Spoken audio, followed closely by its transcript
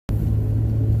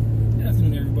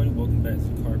back to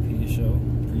the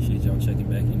Carpediashow. Appreciate y'all checking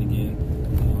back in again.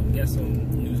 Got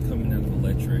some news coming out of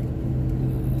electric.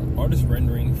 Artist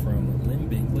rendering from Lynn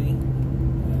Bingley.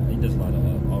 He does a lot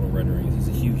of auto renderings. He's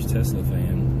a huge Tesla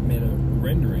fan. Made a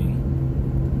rendering.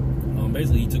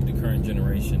 Basically, he took the current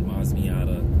generation Mazda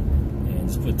Miata and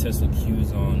just put Tesla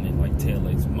cues on it, like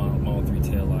taillights, Model 3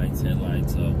 taillights,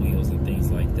 headlights, wheels, and things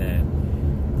like that.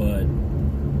 But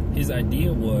his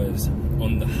idea was,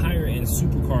 on the higher end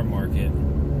supercar market,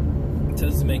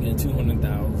 Tesla's making a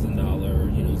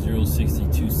 $200,000, 0 to 60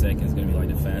 2 seconds, gonna be like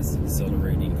the fastest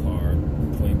accelerating car,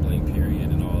 point blank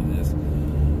period, and all of this.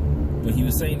 But he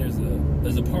was saying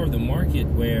there's a part of the market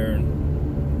where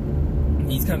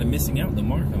he's kind of missing out the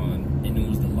mark on, and it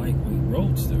was the lightweight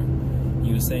Roadster.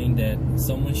 He was saying that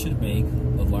someone should make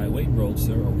a lightweight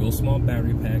Roadster, a real small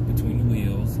battery pack between the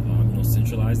wheels,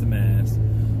 centralize the mass,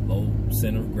 low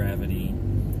center of gravity,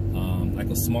 like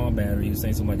a small battery. He was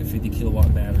saying something like a 50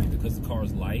 kilowatt battery. Because the car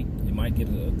is light, you might get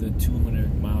a good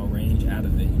 200-mile range out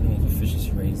of it, with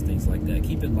efficiency rates, things like that.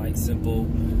 Keep it light, simple,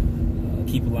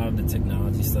 keep a lot of the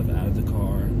technology stuff out of the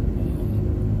car.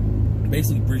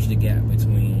 Basically bridge the gap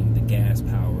between the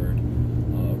gas-powered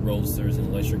Roadsters and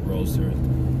electric Roadsters,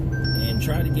 and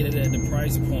try to get it at the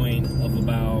price point of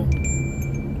about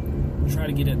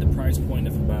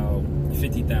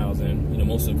 $50,000.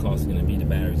 Most of the cost is going to be the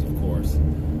batteries, of course.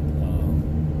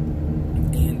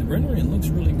 And the rendering looks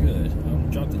really good. I'll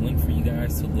drop the link for you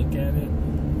guys to look at it.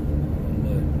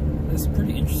 But it's a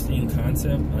pretty interesting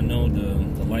concept. I know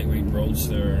the lightweight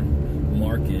Roadster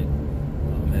market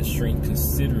has shrunk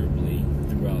considerably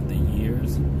throughout the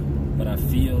years, but I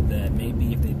feel that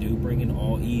maybe if they do bring in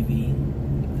all EV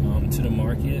to the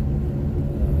market,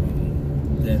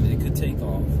 that it could take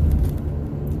off.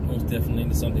 Most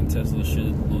definitely something Tesla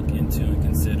should look into and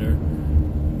consider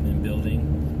in building,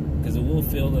 because it will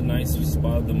fill a nice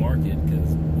spot of the market.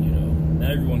 Because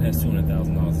not everyone has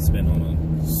 $200,000 to spend on a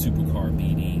supercar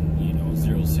beating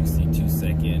 0 to 60 2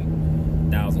 second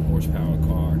 1,000 horsepower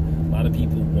car. A lot of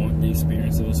people want the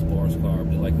experience of a sports car,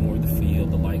 but they like more of the feel,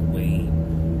 the lightweight,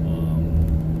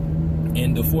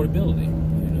 and the affordability.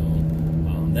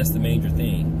 That's the major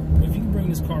thing. But if you can bring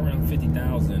this car around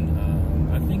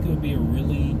 $50,000, I think it would be a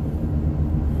really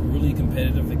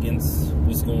competitive against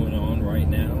what's going on right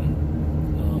now.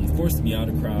 Of course, the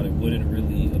Miata crowd, it wouldn't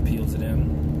really appeal to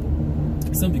them.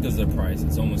 Some because of the price.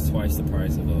 It's almost twice the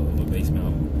price of a base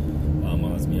model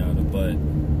Mazda Miata. But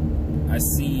I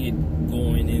see it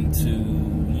going into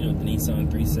the Nissan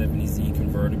 370Z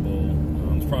convertible.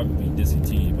 It's probably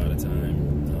discontinued by the time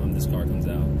this car comes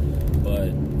out.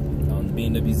 But the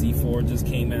BMW Z4 just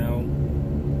came out.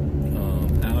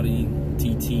 Audi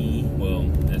TT, well,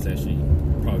 that's actually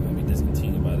probably going to be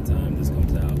discontinued by the time this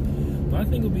comes out. But I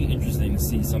think it'll be interesting to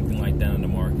see something like that in the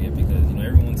market, because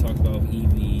everyone talks about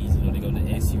EVs. They go to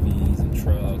SUVs and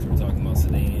trucks. We're talking about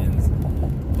sedans,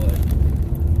 but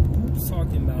who's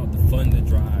talking about the fun to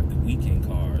drive, the weekend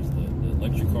cars, the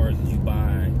electric cars that you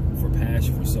buy for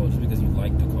passion, for soul, just because you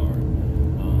like the car?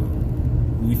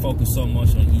 We focus so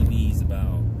much on EVs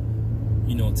about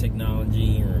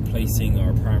technology and replacing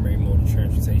our primary mode of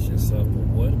transportation and stuff, but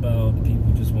what about the people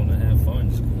who just want to have fun,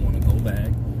 just want to go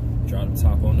back, drive the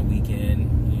top on the weekend,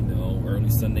 early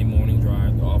Sunday morning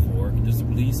drive, go off of work, and just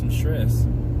relieve some stress?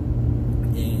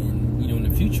 And in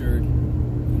the future,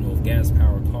 of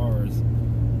gas-powered cars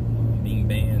being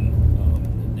banned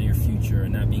in the near future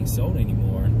and not being sold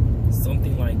anymore,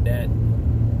 something like that,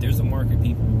 there's a market.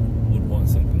 People would want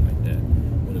something like that,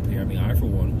 would appear. I for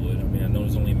one would. I know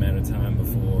it's only a matter of time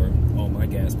before all my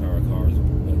gas-powered cars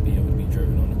won't be able to be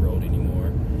driven on the road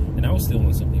anymore. And I would still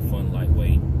want something fun,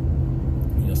 lightweight,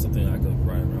 something I could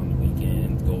ride around the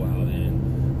weekend, go out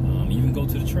and even go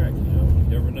to the track. You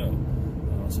never know.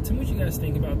 So tell me what you guys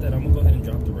think about that. I'm gonna go ahead and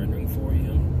drop the rendering for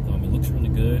you. It looks really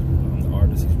good. The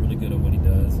artist is really good at what he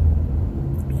does,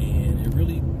 and it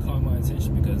really caught my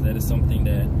attention because that is something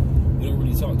that we don't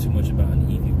really talk too much about in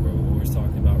the EV world. We're always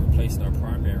talking about replacing our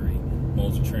primary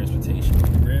modes of transportation.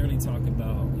 We rarely talk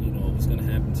about what's going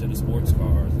to happen to the sports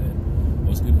cars and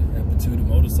what's going to happen to the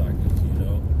motorcycles.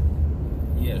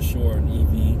 Yeah, sure, an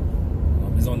EV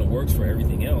is on the works for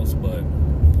everything else, but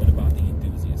what about the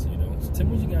enthusiasts? So tell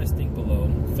me what you guys think below.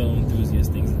 Film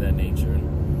enthusiasts, things of that nature.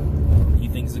 Do you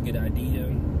think it's a good idea?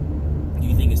 Do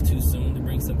you think it's too soon to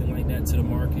bring something like that to the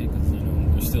market? Because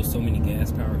there's still so many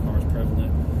gas-powered cars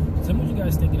prevalent. So tell me what you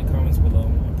guys think in the comments below.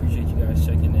 I appreciate you guys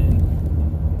checking in.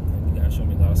 You guys show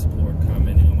me a lot of support,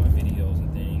 commenting on my videos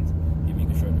and things, give me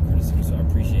constructive criticism. So I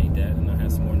appreciate that, and I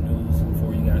have some more news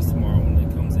for you guys tomorrow when it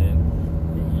comes in.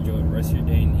 Enjoy the rest of your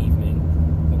day and evening.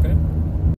 Okay?